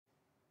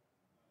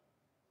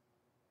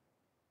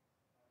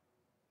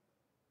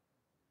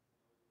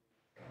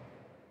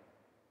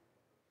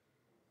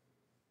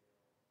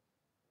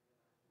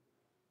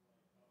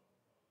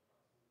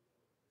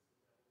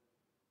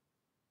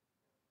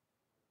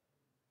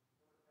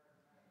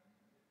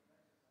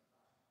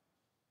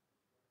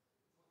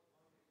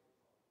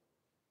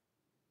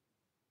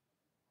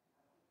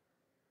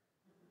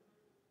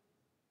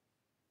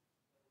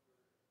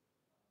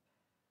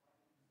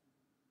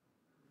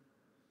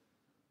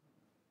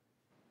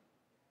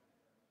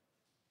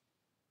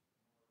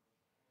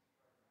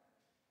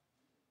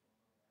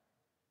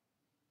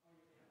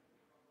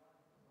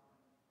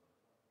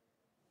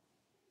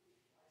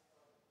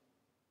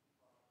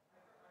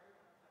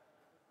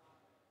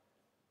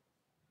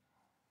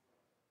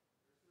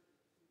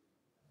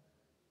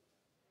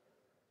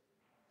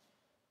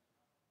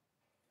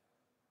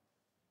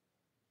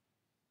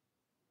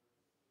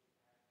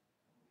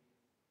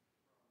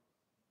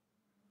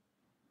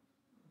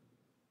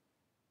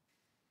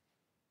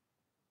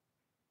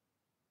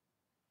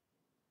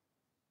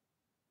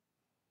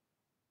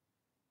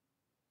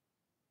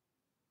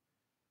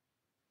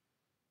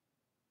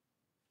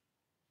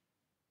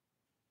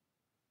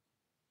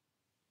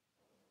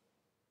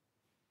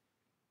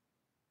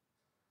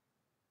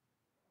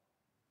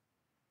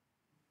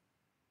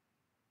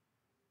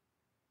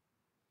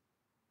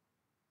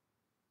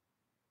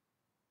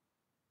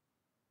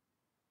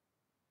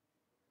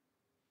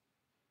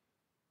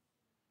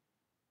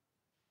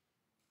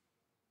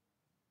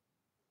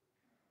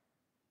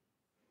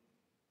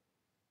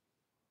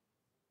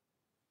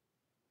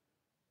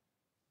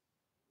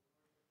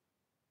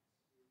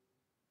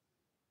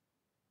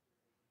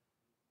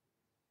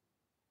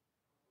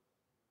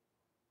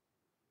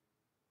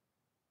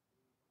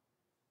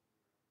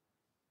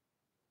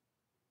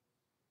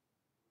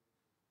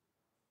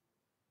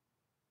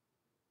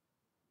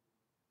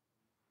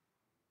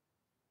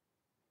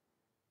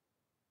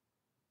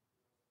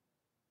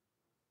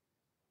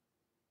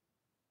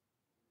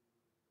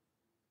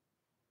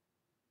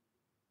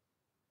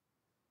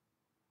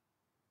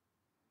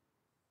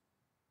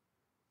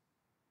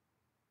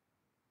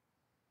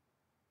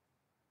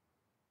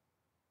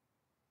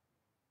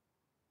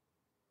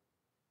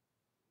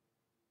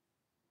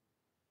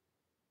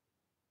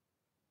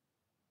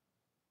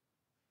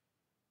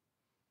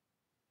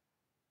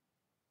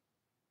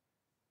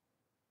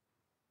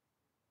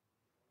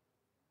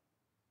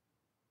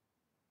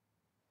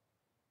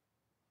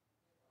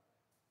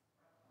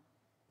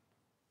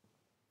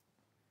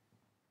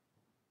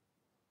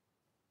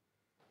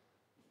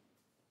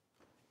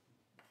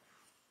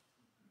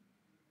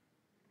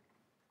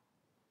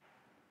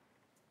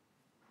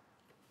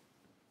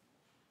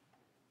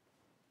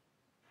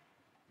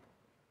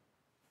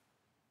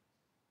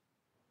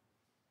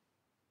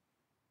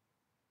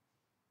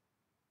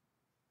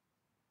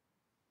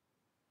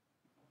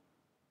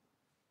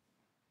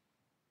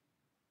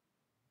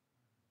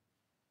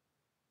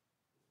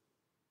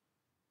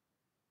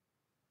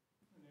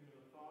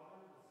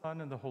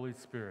Son, and the Holy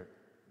Spirit.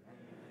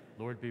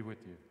 Lord be with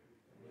you.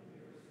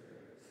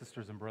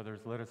 Sisters and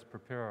brothers, let us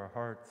prepare our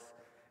hearts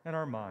and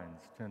our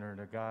minds to enter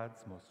into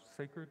God's most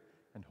sacred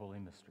and holy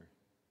mystery.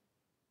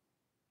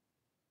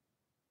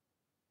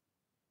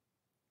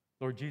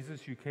 Lord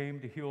Jesus, you came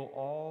to heal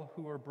all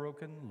who are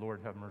broken.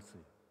 Lord, have mercy.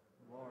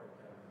 Lord,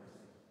 have mercy.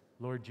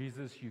 Lord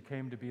Jesus, you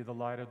came to be the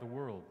light of the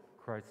world.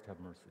 Christ, have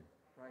mercy.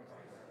 Christ,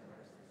 have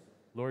mercy.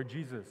 Lord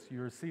Jesus,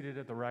 you are seated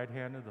at the right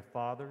hand of the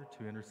Father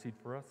to intercede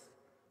for us.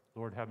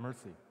 Lord, have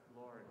mercy.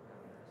 Lord,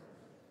 have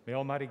mercy. May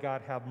Almighty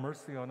God have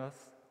mercy on us,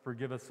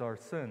 forgive us our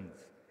sins,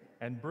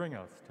 and bring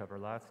us to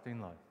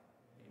everlasting life.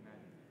 Amen.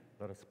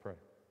 Let us pray.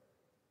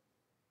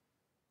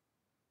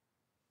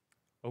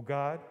 O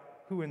God,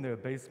 who in the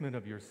abasement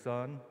of your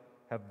Son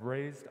have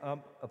raised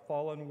up a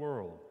fallen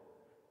world,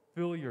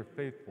 fill your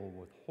faithful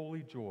with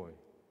holy joy.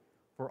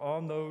 For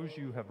on those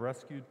you have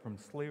rescued from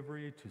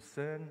slavery to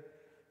sin,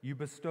 you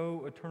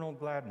bestow eternal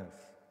gladness.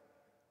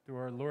 Through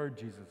our Lord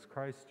Jesus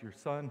Christ, your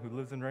Son, who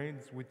lives and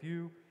reigns with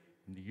you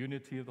in the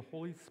unity of the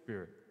Holy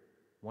Spirit,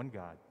 one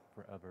God,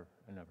 forever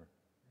and ever.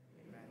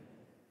 Amen.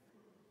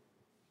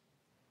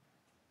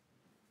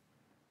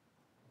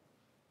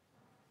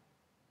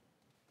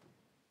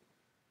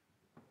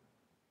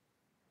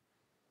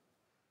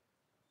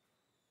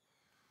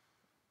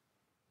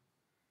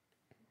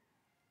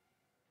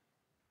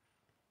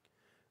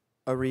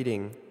 A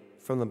reading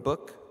from the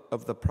book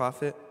of the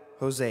prophet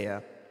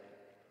Hosea.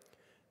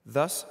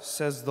 Thus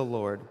says the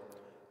Lord,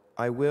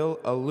 I will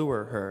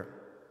allure her.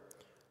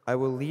 I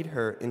will lead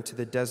her into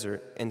the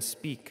desert and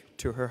speak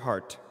to her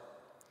heart.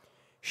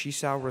 She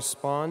shall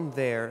respond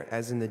there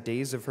as in the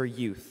days of her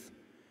youth,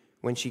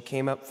 when she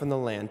came up from the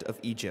land of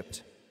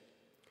Egypt.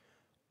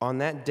 On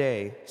that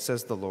day,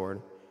 says the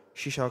Lord,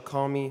 she shall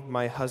call me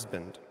my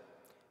husband,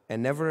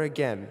 and never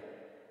again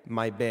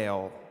my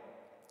Baal.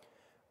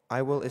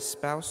 I will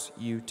espouse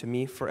you to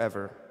me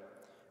forever.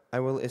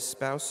 I will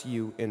espouse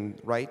you in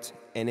right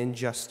and in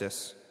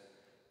justice,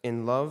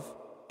 in love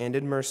and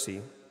in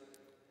mercy.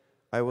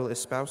 I will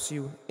espouse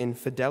you in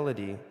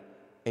fidelity,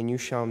 and you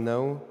shall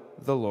know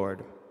the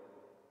Lord.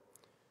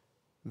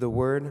 The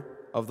word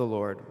of the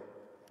Lord.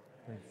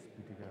 Thanks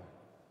be to God.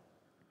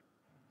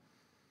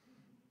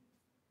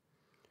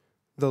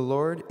 The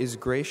Lord is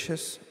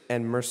gracious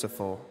and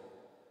merciful.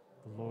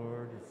 The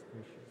Lord is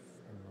gracious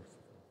and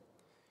merciful.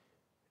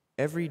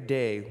 Every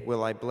day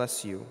will I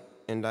bless you,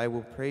 and I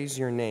will praise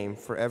your name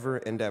forever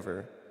and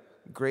ever.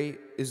 Great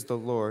is the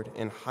Lord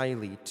and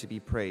highly to be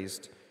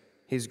praised.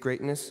 His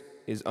greatness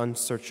is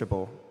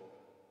unsearchable.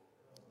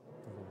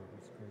 The Lord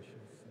is gracious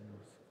and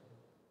merciful.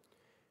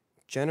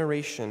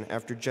 Generation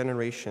after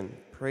generation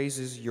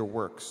praises your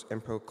works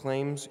and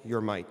proclaims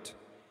your might.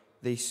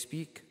 They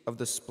speak of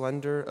the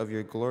splendor of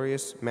your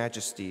glorious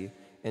majesty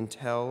and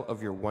tell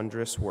of your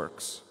wondrous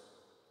works.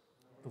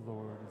 The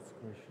Lord is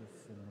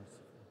gracious and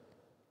merciful.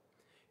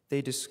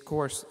 They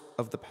discourse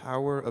of the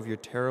power of your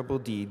terrible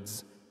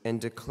deeds and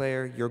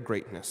declare your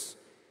greatness.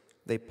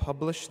 They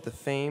publish the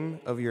fame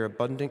of your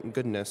abundant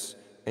goodness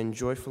and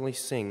joyfully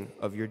sing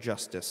of your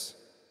justice.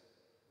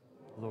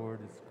 The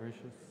Lord is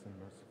gracious and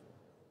merciful.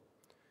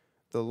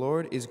 The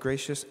Lord is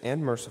gracious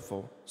and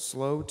merciful,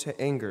 slow to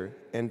anger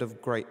and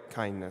of great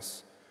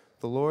kindness.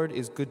 The Lord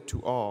is good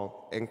to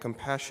all and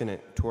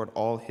compassionate toward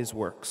all his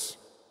works.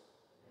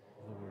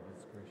 The Lord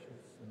is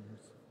gracious and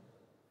merciful.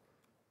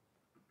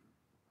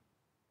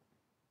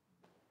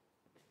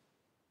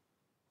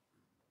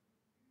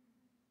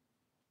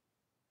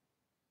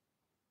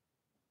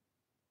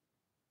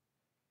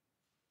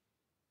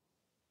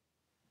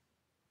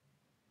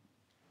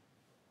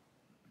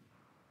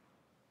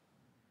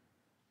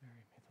 Mary,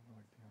 may the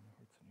Lord be on the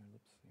hearts and your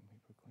lips. They may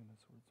proclaim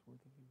his words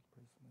worthily with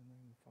praise in the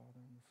name of the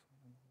Father, and the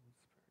Son, and the Holy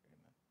Spirit.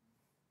 Amen.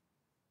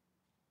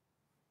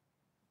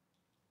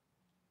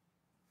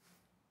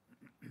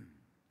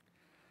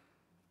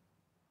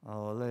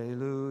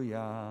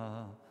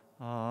 Alleluia,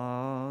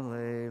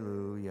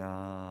 alleluia,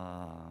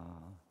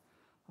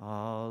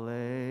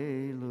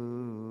 alleluia,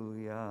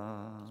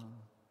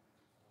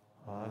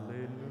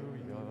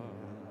 alleluia,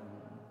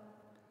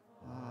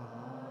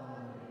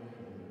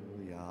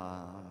 alleluia,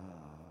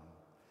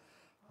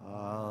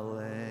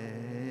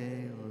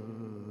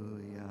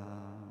 alleluia.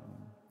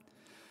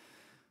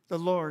 The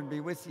Lord be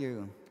with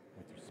you.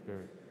 With your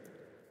spirit,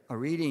 A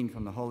reading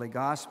from the Holy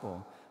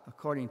Gospel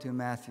according to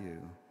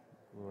Matthew.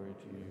 glory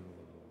to you,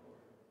 Lord.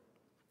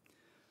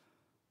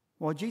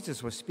 While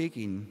Jesus was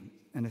speaking,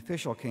 an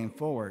official came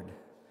forward,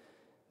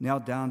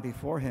 knelt down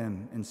before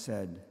him, and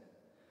said,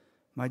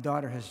 My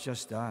daughter has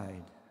just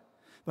died,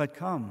 but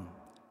come,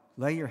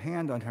 lay your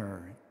hand on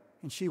her,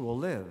 and she will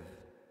live.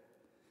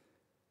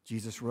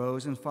 Jesus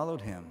rose and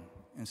followed him,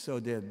 and so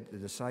did the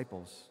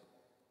disciples.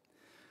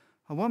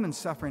 A woman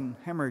suffering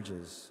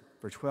hemorrhages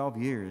for 12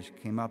 years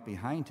came up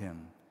behind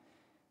him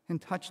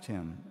and touched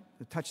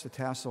the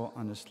tassel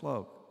on his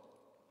cloak.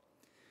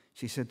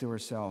 She said to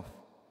herself,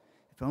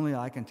 If only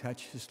I can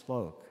touch his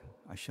cloak,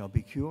 I shall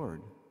be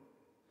cured.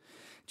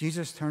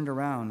 Jesus turned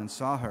around and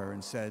saw her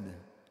and said,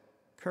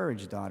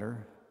 Courage,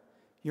 daughter,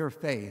 Your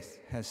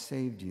faith has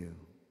saved you."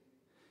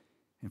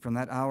 And from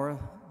that hour,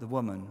 the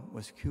woman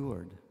was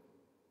cured.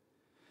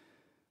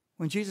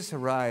 When Jesus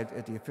arrived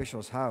at the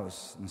official's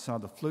house and saw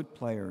the flute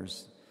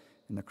players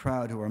and the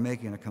crowd who were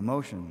making a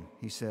commotion,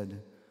 he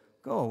said,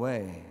 "Go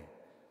away.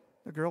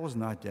 The girl is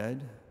not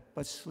dead,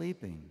 but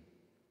sleeping."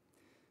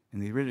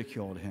 And they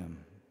ridiculed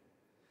him.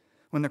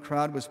 When the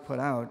crowd was put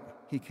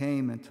out, he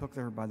came and took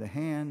her by the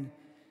hand,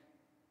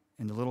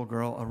 and the little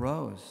girl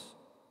arose.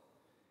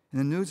 And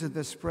the news of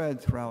this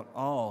spread throughout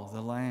all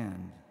the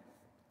land.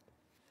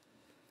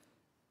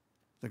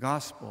 The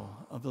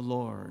Gospel of the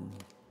Lord.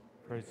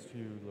 Praise to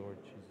you, Lord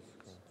Jesus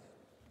Christ.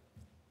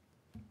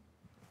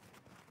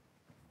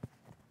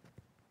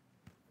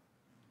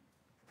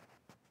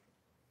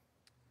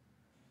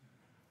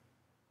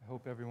 I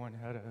hope everyone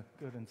had a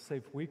good and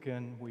safe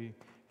weekend. We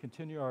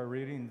continue our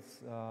readings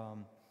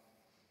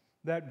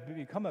that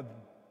become a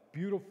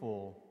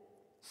beautiful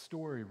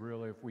story,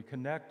 really, if we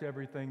connect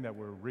everything that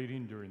we're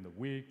reading during the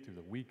week, through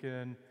the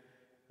weekend,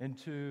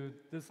 into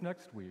this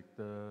next week,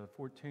 the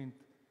 14th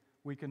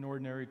week in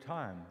Ordinary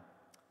Time.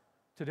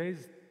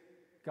 Today's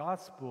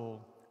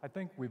gospel, I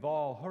think we've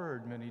all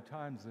heard many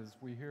times as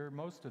we hear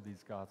most of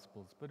these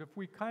gospels, but if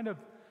we kind of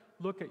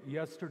look at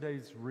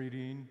yesterday's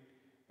reading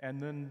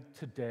and then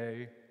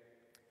today,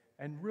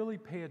 and really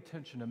pay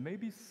attention to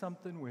maybe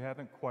something we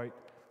haven't quite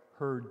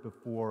heard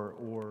before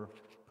or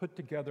put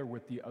together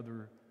with the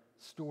other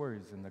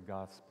stories in the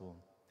gospel.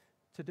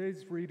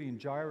 Today's reading,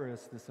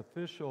 Jairus, this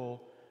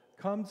official,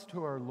 comes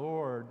to our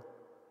Lord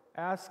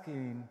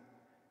asking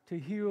to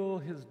heal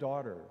his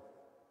daughter,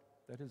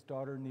 that his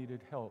daughter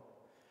needed help.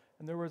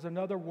 And there was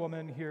another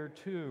woman here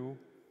too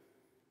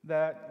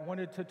that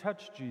wanted to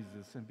touch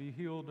Jesus and be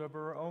healed of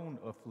her own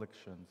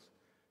afflictions.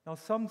 Now,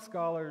 some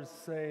scholars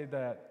say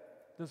that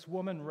this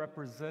woman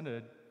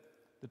represented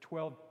the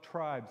 12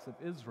 tribes of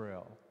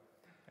Israel,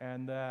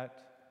 and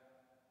that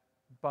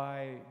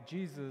by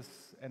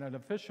Jesus and an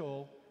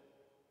official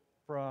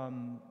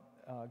from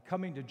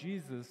coming to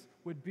Jesus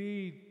would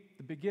be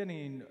the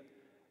beginning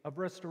of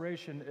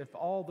restoration if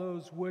all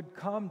those would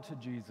come to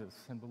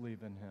Jesus and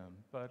believe in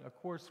him. But of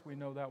course, we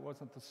know that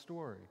wasn't the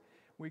story.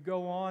 We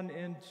go on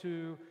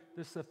into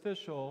this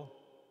official,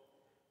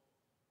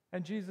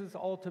 and Jesus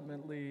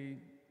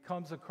ultimately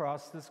comes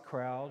across this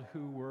crowd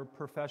who were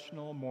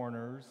professional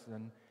mourners,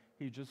 and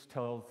he just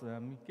tells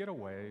them, "Get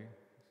away,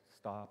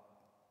 stop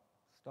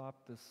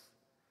this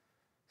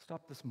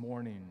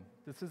mourning.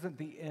 This isn't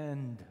the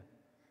end.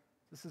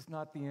 This is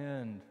not the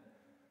end.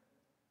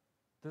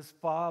 This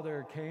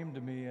Father came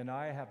to me, and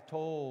I have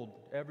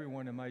told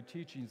everyone in my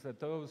teachings that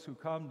those who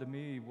come to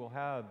me will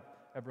have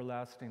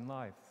everlasting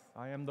life.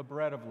 I am the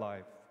bread of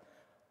life."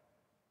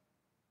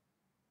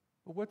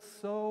 But what's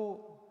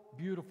so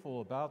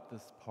beautiful about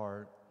this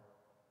part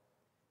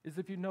is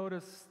if you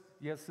notice,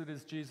 yes, it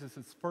is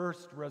Jesus'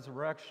 first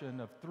resurrection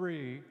of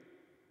 3,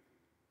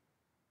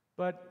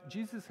 but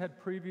Jesus had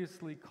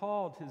previously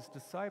called his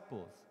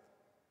disciples,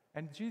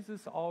 and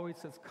Jesus always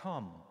says,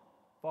 "Come,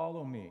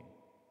 follow me.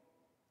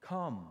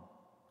 Come."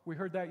 We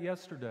heard that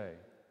yesterday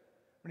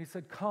when he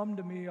said, "Come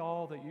to me,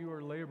 all that you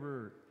are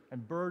labored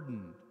and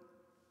burdened."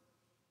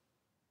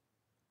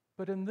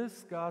 But in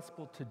this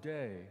gospel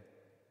today,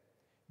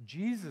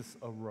 Jesus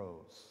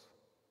arose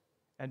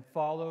and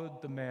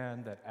followed the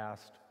man that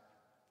asked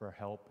for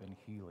help and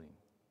healing.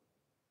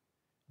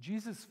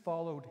 Jesus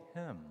followed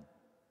him.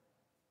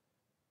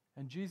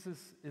 And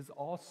Jesus is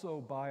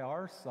also by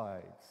our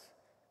sides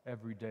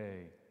every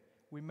day.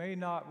 We may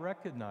not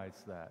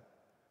recognize that,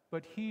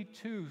 but he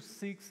too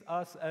seeks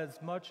us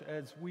as much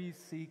as we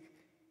seek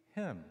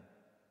him.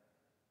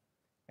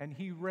 And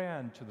he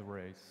ran to the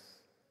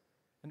race.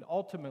 And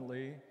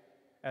ultimately,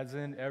 as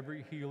in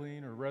every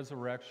healing or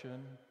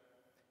resurrection,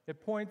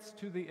 it points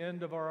to the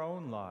end of our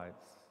own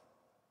lives.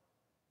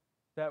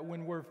 That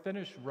when we're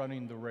finished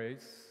running the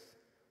race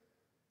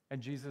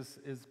and Jesus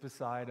is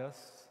beside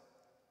us,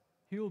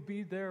 he'll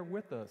be there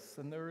with us,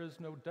 and there is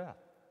no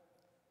death.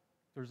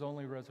 There's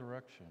only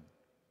resurrection.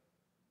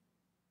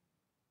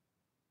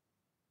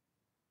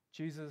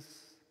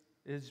 Jesus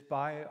is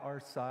by our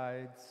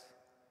sides,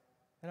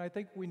 and I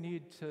think we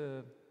need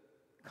to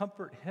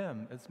comfort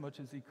him as much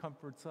as he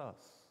comforts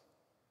us.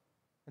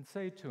 And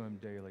say to him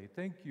daily,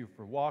 "Thank you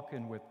for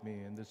walking with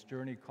me in this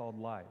journey called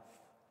life.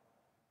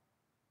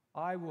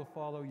 I will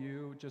follow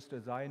you just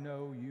as I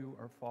know you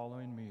are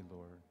following me,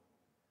 Lord."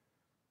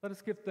 Let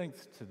us give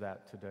thanks to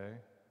that today,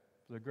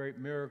 for the great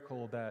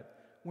miracle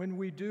that when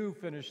we do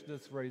finish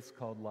this race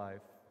called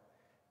life,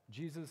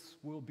 Jesus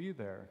will be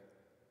there,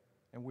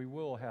 and we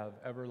will have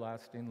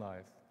everlasting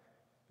life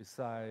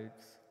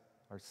besides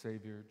our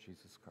Savior,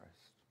 Jesus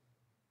Christ.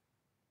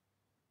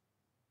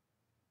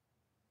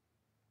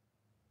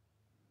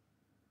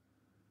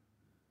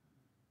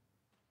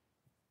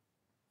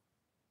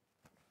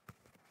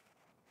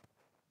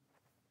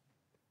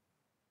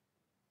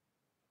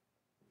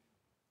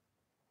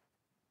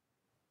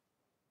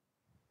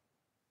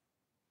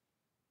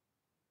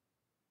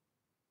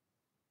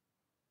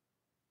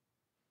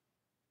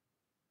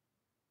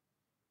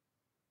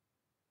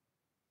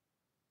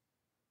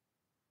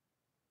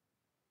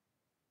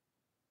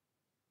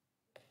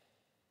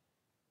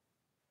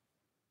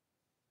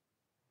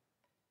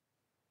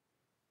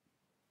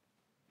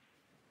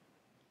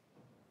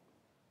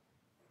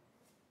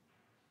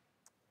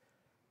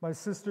 My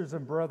sisters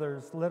and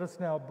brothers, let us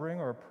now bring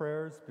our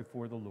prayers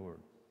before the Lord.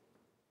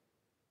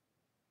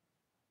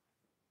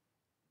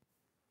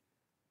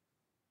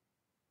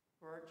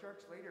 For our church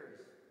leaders,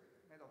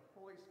 may the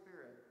Holy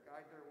Spirit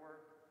guide their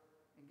work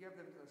and give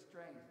them the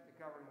strength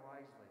to govern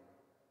wisely.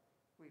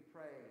 We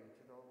pray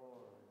to the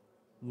Lord.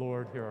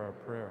 Lord, hear our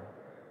prayer.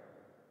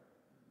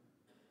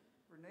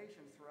 For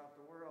nations throughout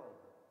the world,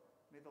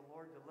 may the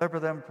Lord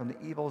deliver them from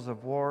the evils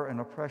of war and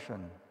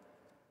oppression.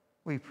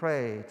 We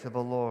pray to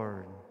the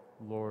Lord.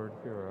 Lord,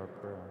 hear our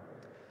prayer.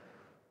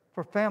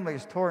 For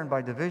families torn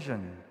by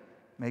division,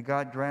 may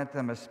God grant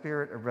them a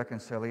spirit of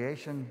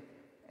reconciliation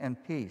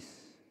and peace.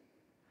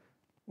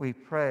 We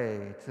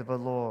pray to the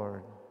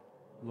Lord.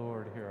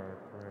 Lord, hear our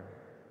prayer.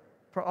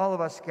 For all of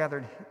us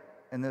gathered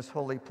in this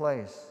holy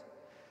place,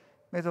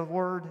 may the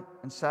word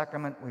and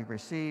sacrament we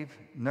receive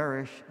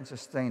nourish and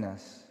sustain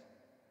us.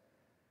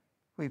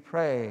 We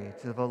pray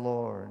to the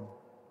Lord.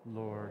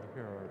 Lord,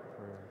 hear our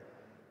prayer.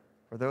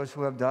 For those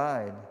who have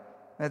died,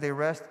 may they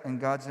rest in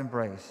God's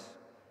embrace,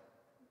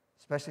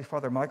 especially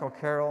Father Michael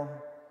Carroll,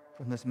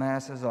 from this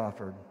Mass is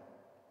offered.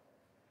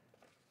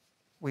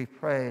 We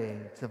pray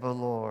to the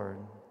Lord.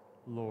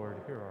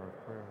 Lord, hear our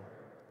prayer.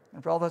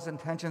 And for all those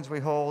intentions we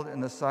hold in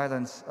the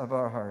silence of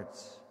our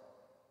hearts.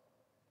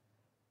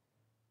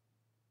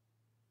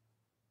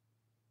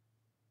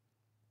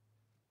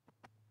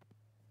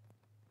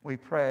 We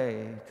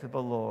pray to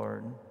the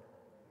Lord.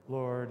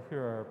 Lord,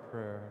 hear our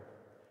prayer.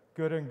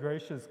 Good and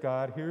gracious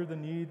God, hear the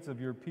needs of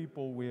your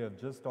people we have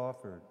just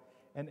offered,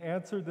 and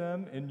answer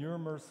them in your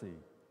mercy.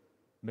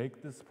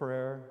 Make this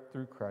prayer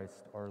through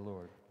Christ our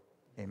Lord.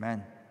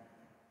 Amen.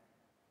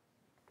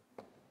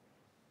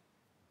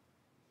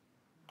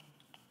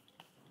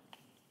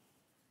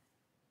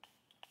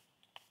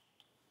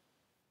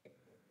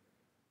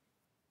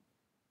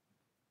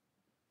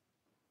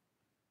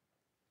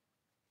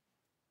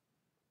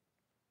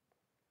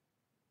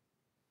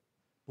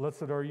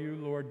 Blessed are you,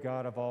 Lord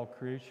God of all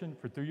creation,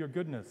 for through your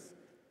goodness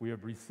we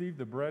have received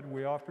the bread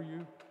we offer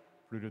you,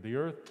 fruit of the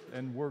earth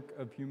and work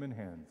of human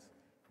hands,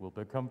 will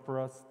become for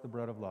us the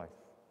bread of life.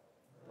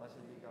 Blessed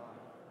be God.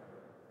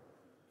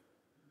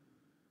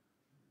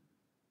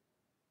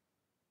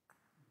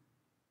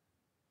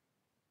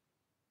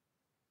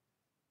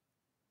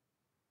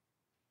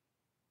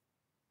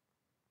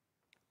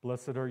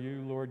 Blessed are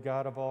you, Lord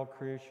God of all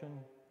creation,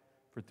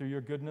 for through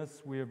your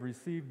goodness we have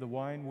received the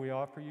wine we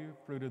offer you,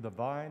 fruit of the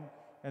vine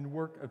and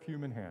work of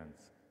human hands,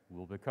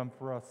 will become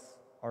for us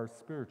our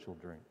spiritual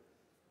drink.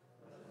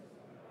 Lord, wash away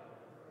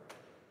my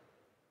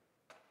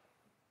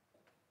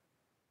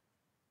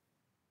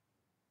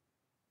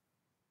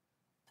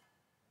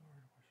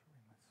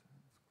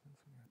sins,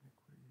 cleanse me of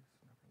iniquities,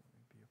 never let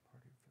me be a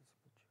party of visible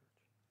church.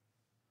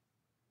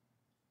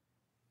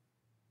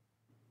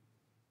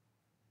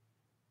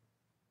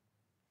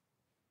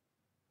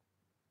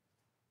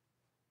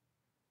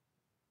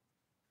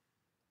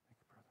 Thank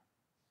you, brother.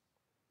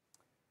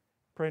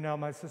 Pray now,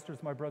 my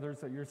sisters, my brothers,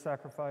 that your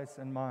sacrifice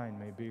and mine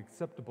may be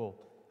acceptable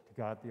to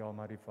God the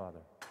Almighty Father.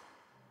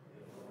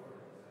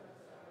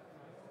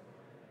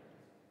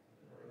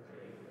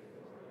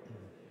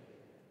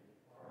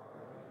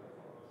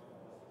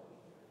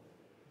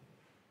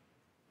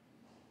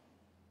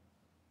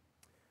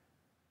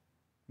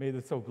 May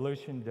this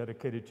oblation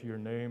dedicated to your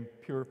name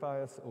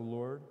purify us, O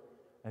Lord,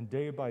 and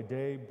day by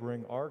day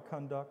bring our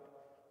conduct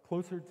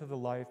closer to the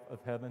life of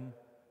heaven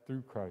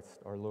through Christ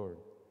our Lord.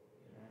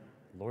 Amen.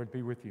 Lord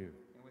be with you.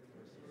 And with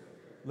your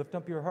spirit. Lift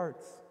up your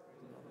hearts.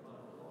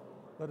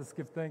 Let us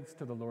give thanks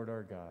to the Lord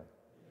our God.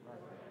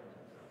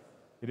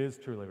 It is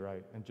truly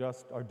right and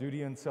just, our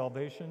duty and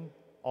salvation,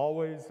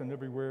 always and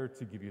everywhere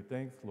to give you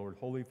thanks, Lord,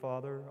 Holy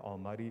Father,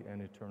 Almighty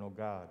and eternal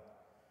God.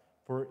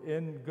 For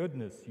in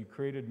goodness you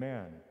created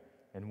man,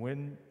 and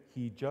when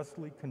he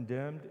justly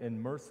condemned,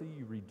 in mercy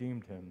you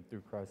redeemed him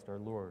through Christ our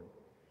Lord.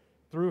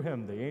 Through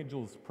him the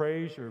angels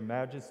praise your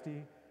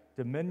majesty,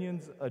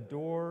 dominions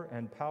adore,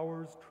 and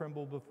powers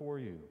tremble before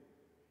you.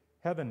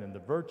 Heaven and the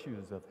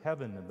virtues of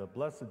heaven and the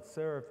blessed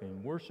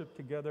seraphim worship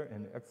together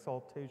in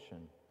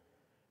exaltation.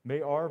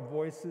 May our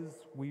voices,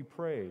 we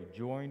pray,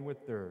 join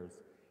with theirs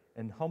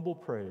in humble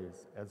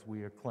praise as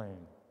we acclaim,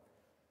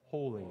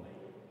 Holy,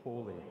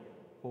 holy,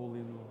 holy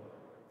Lord,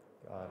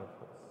 God of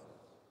hosts.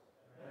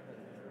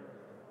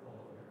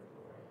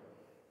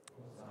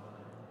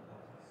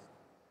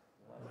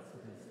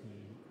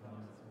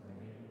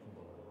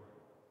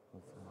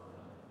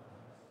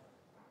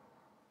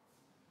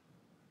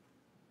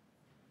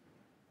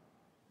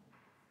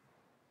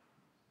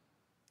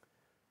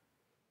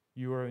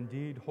 You are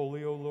indeed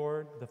holy, O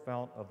Lord, the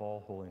fount of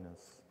all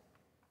holiness.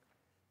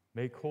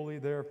 Make holy,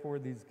 therefore,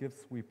 these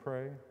gifts, we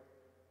pray,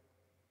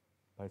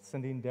 by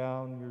sending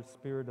down your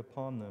Spirit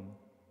upon them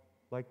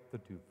like the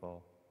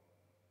dewfall,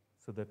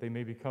 so that they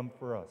may become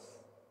for us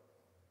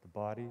the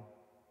body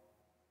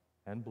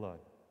and blood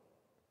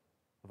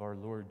of our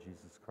Lord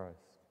Jesus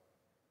Christ.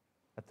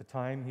 At the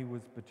time he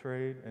was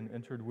betrayed and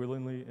entered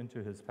willingly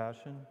into his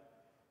passion,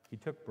 he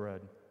took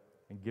bread,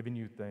 and giving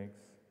you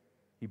thanks,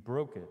 he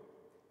broke it,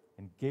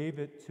 and gave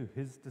it to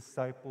his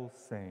disciples,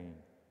 saying,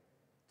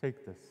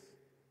 "Take this,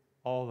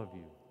 all of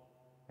you,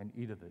 and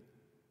eat of it,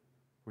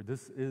 for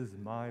this is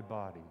my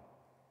body,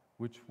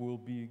 which will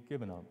be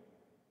given up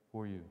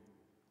for you."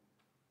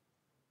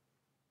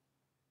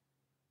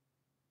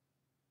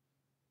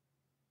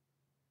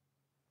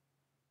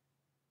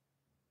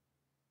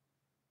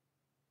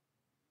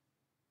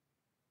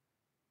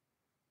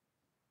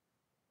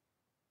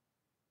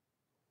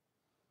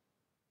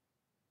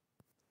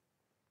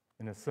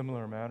 In a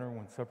similar manner,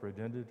 when supper had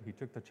ended, he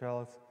took the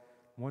chalice,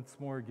 once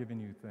more giving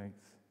you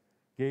thanks,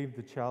 gave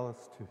the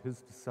chalice to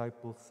his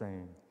disciples,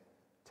 saying,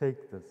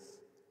 "Take this,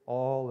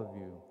 all of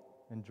you,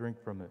 and drink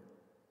from it.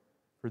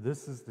 For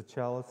this is the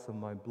chalice of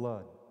my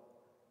blood,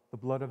 the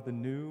blood of the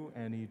new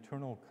and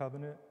eternal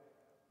covenant,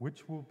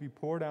 which will be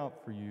poured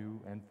out for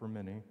you and for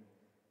many,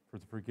 for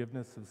the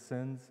forgiveness of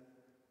sins.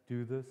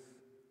 Do this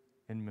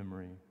in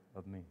memory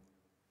of me."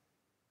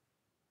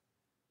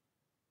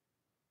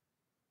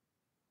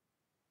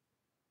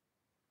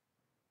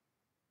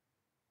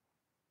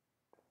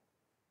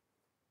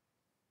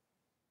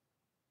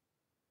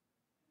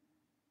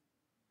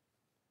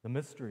 The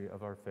mystery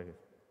of our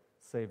faith.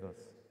 Save us,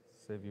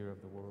 Savior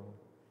of the world.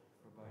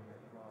 For by your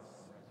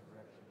cross and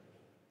resurrection,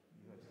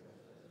 you have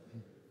saved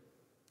us.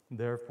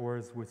 Therefore,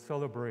 as we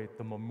celebrate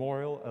the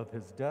memorial of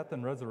his death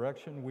and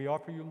resurrection, we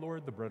offer you,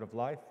 Lord, the bread of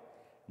life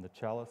and the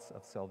chalice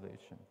of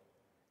salvation,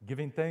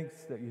 giving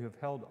thanks that you have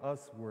held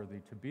us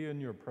worthy to be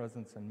in your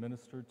presence and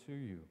minister to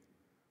you.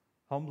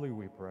 Humbly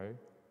we pray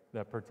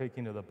that,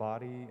 partaking of the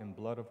body and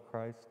blood of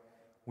Christ,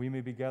 we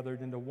may be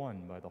gathered into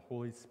one by the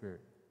Holy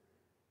Spirit.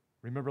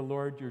 Remember,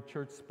 Lord, your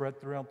church spread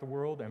throughout the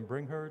world and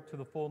bring her to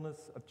the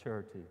fullness of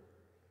charity,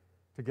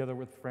 together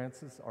with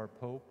Francis, our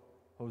Pope,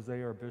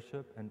 Jose, our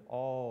Bishop, and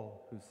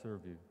all who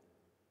serve you.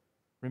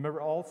 Remember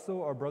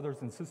also our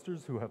brothers and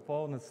sisters who have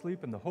fallen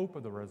asleep in the hope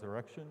of the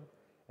resurrection,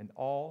 and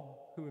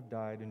all who have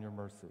died in your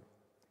mercy.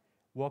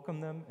 Welcome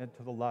them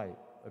into the light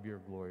of your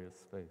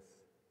glorious face.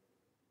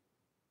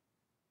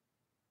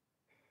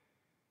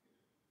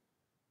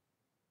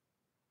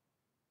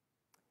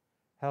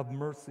 Have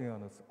mercy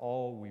on us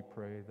all, we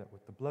pray, that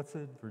with the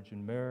Blessed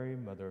Virgin Mary,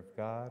 Mother of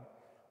God,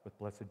 with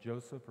Blessed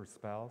Joseph, her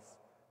spouse,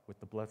 with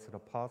the blessed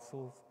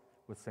apostles,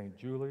 with St.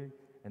 Julie,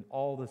 and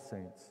all the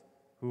saints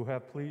who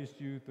have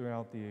pleased you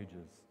throughout the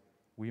ages,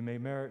 we may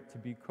merit to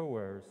be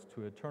co-heirs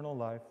to eternal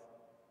life.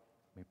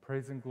 May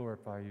praise and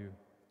glorify you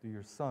through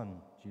your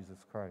Son,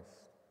 Jesus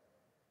Christ.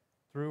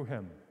 Through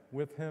him,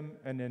 with him,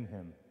 and in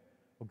him,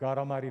 O God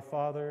Almighty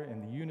Father, in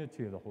the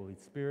unity of the Holy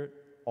Spirit,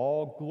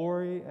 all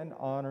glory and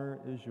honor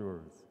is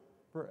yours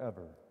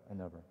forever and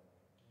ever.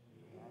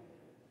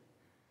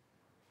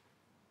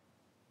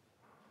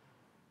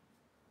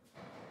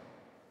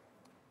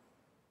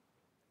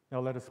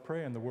 Now let us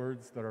pray in the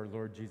words that our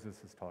Lord Jesus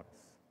has taught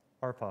us.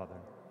 Our Father,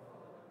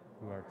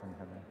 who art in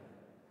heaven,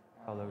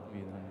 hallowed be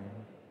thy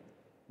name.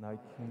 Thy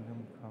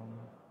kingdom come,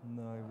 and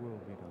thy will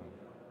be done,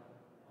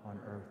 on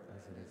earth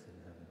as it is in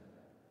heaven.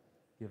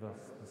 Give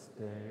us this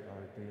day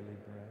our daily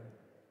bread,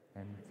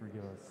 and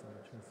forgive us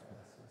our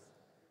trespasses,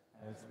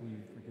 as we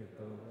forgive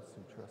those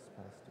who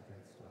trespass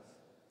against us.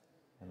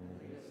 And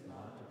lead us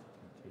not into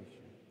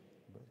temptation,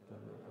 but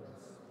deliver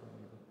us from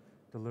evil.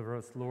 Deliver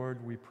us,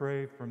 Lord, we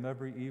pray, from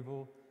every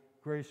evil.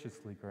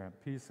 Graciously grant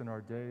peace in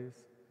our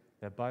days,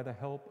 that by the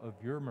help of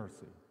your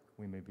mercy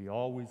we may be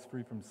always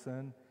free from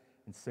sin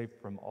and safe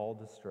from all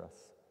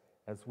distress,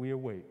 as we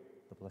await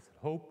the blessed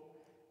hope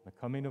and the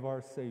coming of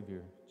our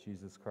Savior,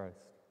 Jesus Christ.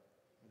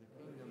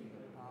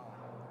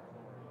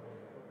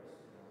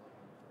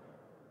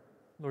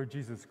 Lord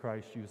Jesus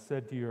Christ, you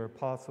said to your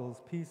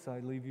apostles, "Peace I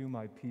leave you,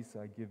 my peace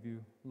I give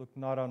you. Look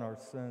not on our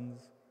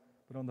sins,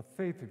 but on the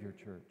faith of your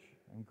church,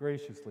 and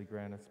graciously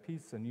grant us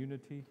peace and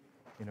unity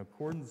in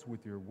accordance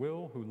with your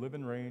will, who live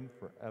and reign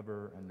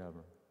forever and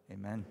ever."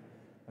 Amen.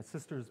 My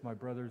sisters, my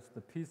brothers,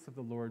 the peace of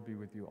the Lord be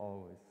with you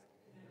always.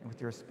 And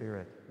with your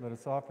spirit. Let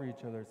us offer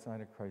each other a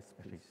sign of Christ's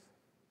peace.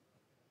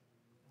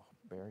 Oh,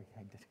 Barry,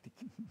 I did it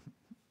again.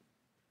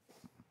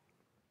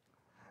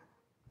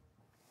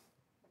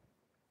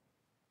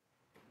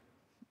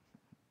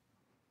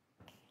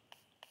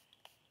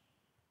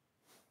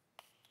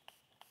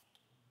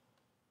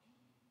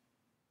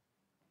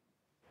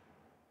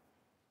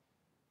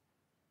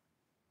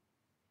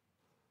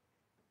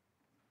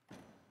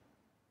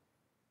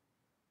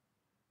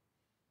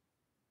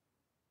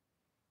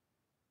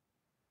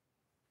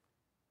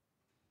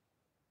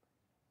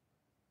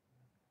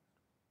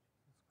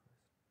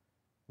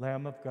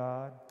 Lamb of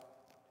God,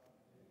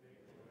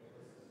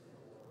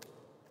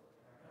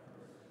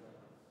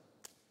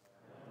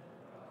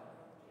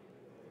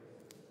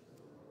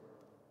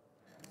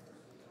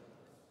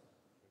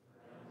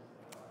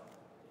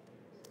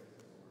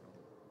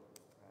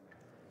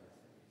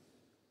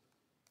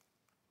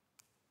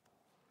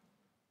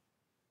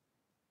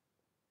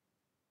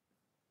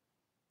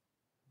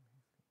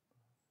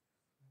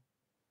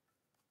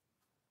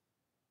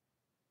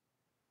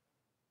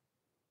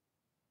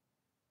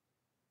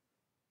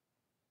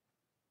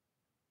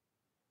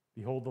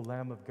 Behold the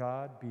Lamb of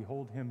God,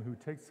 behold him who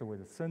takes away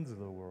the sins of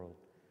the world.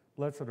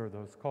 Blessed are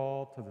those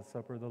called to the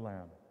supper of the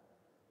Lamb.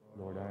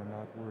 Lord, I am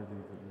not worthy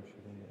that you should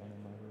honor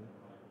my word,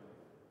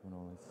 and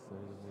only say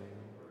the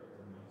word,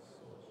 and my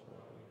soul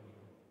shall be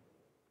healed.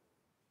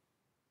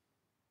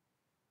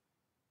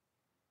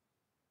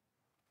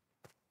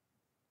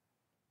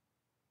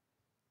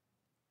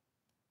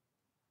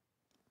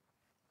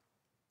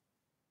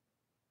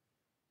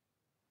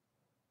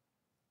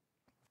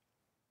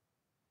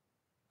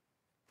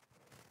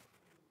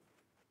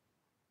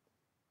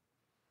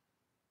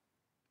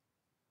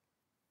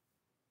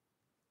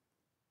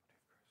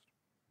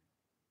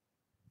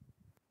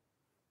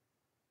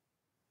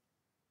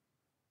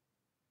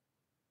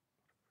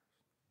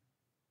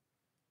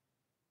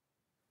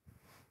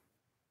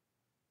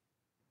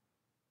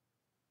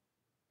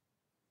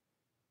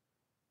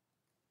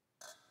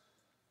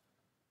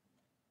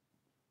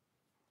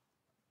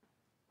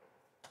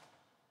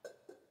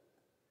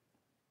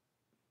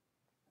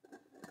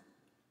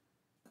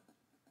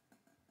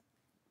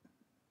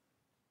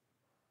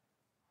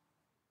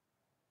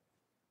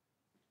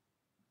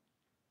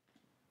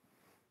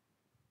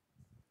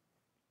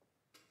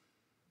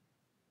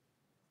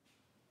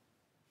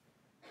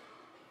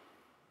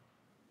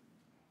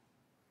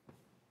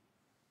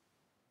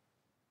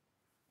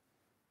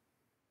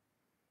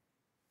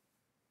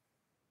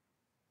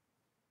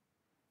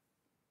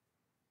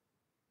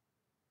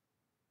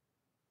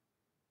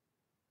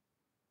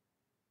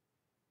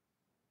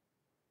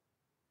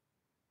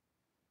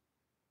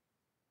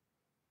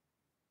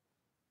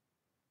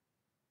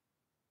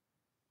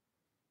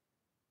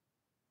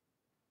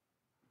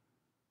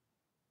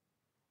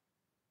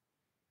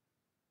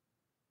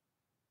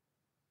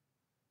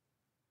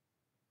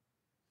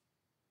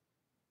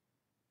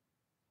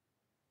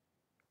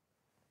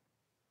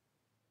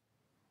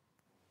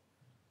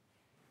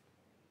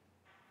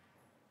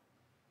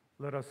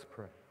 Let us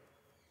pray.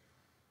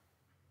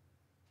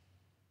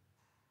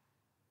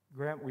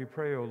 Grant, we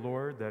pray, O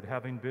Lord, that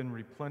having been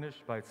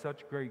replenished by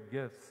such great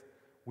gifts,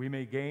 we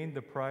may gain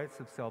the prize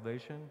of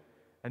salvation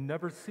and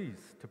never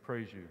cease to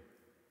praise you.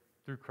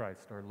 Through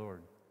Christ our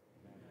Lord.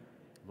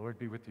 Amen. Lord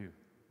be with you.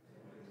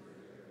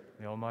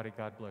 May Almighty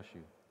God bless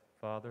you,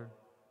 Father,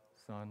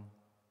 Son,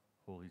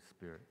 Holy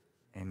Spirit.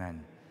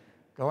 Amen.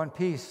 Go in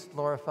peace,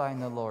 glorifying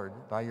the Lord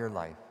by your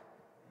life.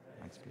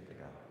 Thanks be to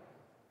God.